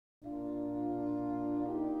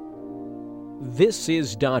This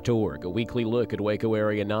is .org, a weekly look at Waco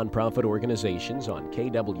area nonprofit organizations on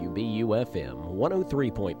KWBU-FM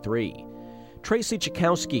 103.3. Tracy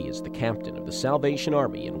Chakowski is the captain of the Salvation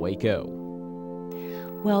Army in Waco.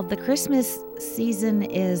 Well, the Christmas season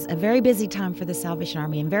is a very busy time for the Salvation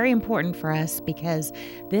Army and very important for us because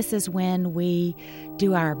this is when we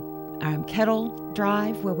do our kettle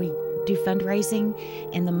drive where we do fundraising,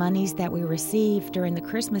 and the monies that we receive during the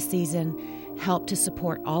Christmas season help to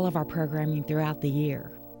support all of our programming throughout the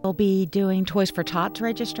year. We'll be doing Toys for Tots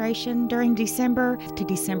registration during December to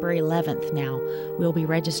December 11th now. We'll be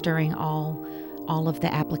registering all of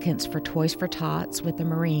the applicants for Toys for Tots with the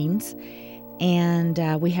Marines. And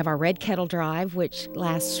we have our Red Kettle Drive, which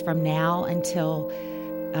lasts from now until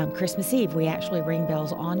Christmas Eve. We actually ring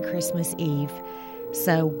bells on Christmas Eve.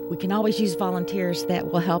 So we can always use volunteers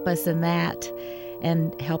that will help us in that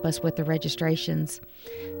and help us with the registrations.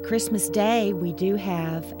 Christmas Day, we do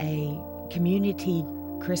have a community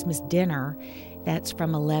Christmas dinner that's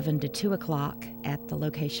from 11 to 2 o'clock at the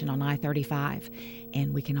location on I-35.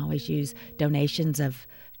 And we can always use donations of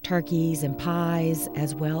turkeys and pies,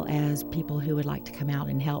 as well as people who would like to come out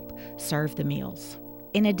and help serve the meals.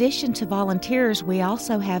 In addition to volunteers, we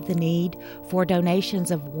also have the need for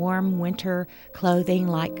donations of warm winter clothing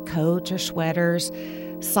like coats or sweaters,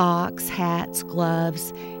 socks, hats,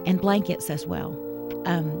 gloves, and blankets as well.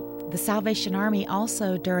 The Salvation Army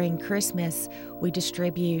also, during Christmas, we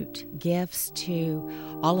distribute gifts to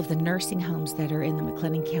all of the nursing homes that are in the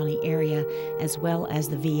McLennan County area, as well as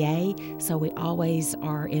the VA. So we always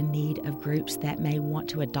are in need of groups that may want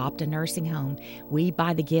to adopt a nursing home. We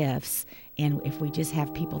buy the gifts, and if we just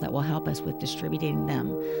have people that will help us with distributing them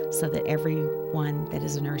so that everyone that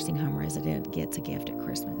is a nursing home resident gets a gift at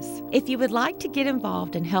Christmas. If you would like to get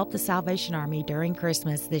involved and help the Salvation Army during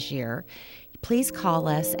Christmas this year, please call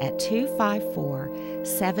us at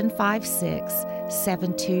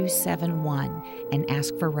 254-756-7271 and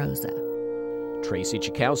ask for Rosa. Tracy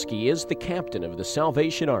Chakowski is the captain of the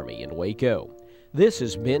Salvation Army in Waco. This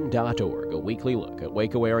has been .org, a weekly look at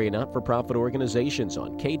Waco area not-for-profit organizations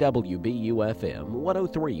on KWBU-FM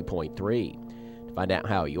 103.3. To find out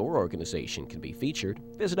how your organization can be featured,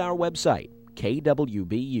 visit our website,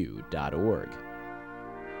 kwbu.org.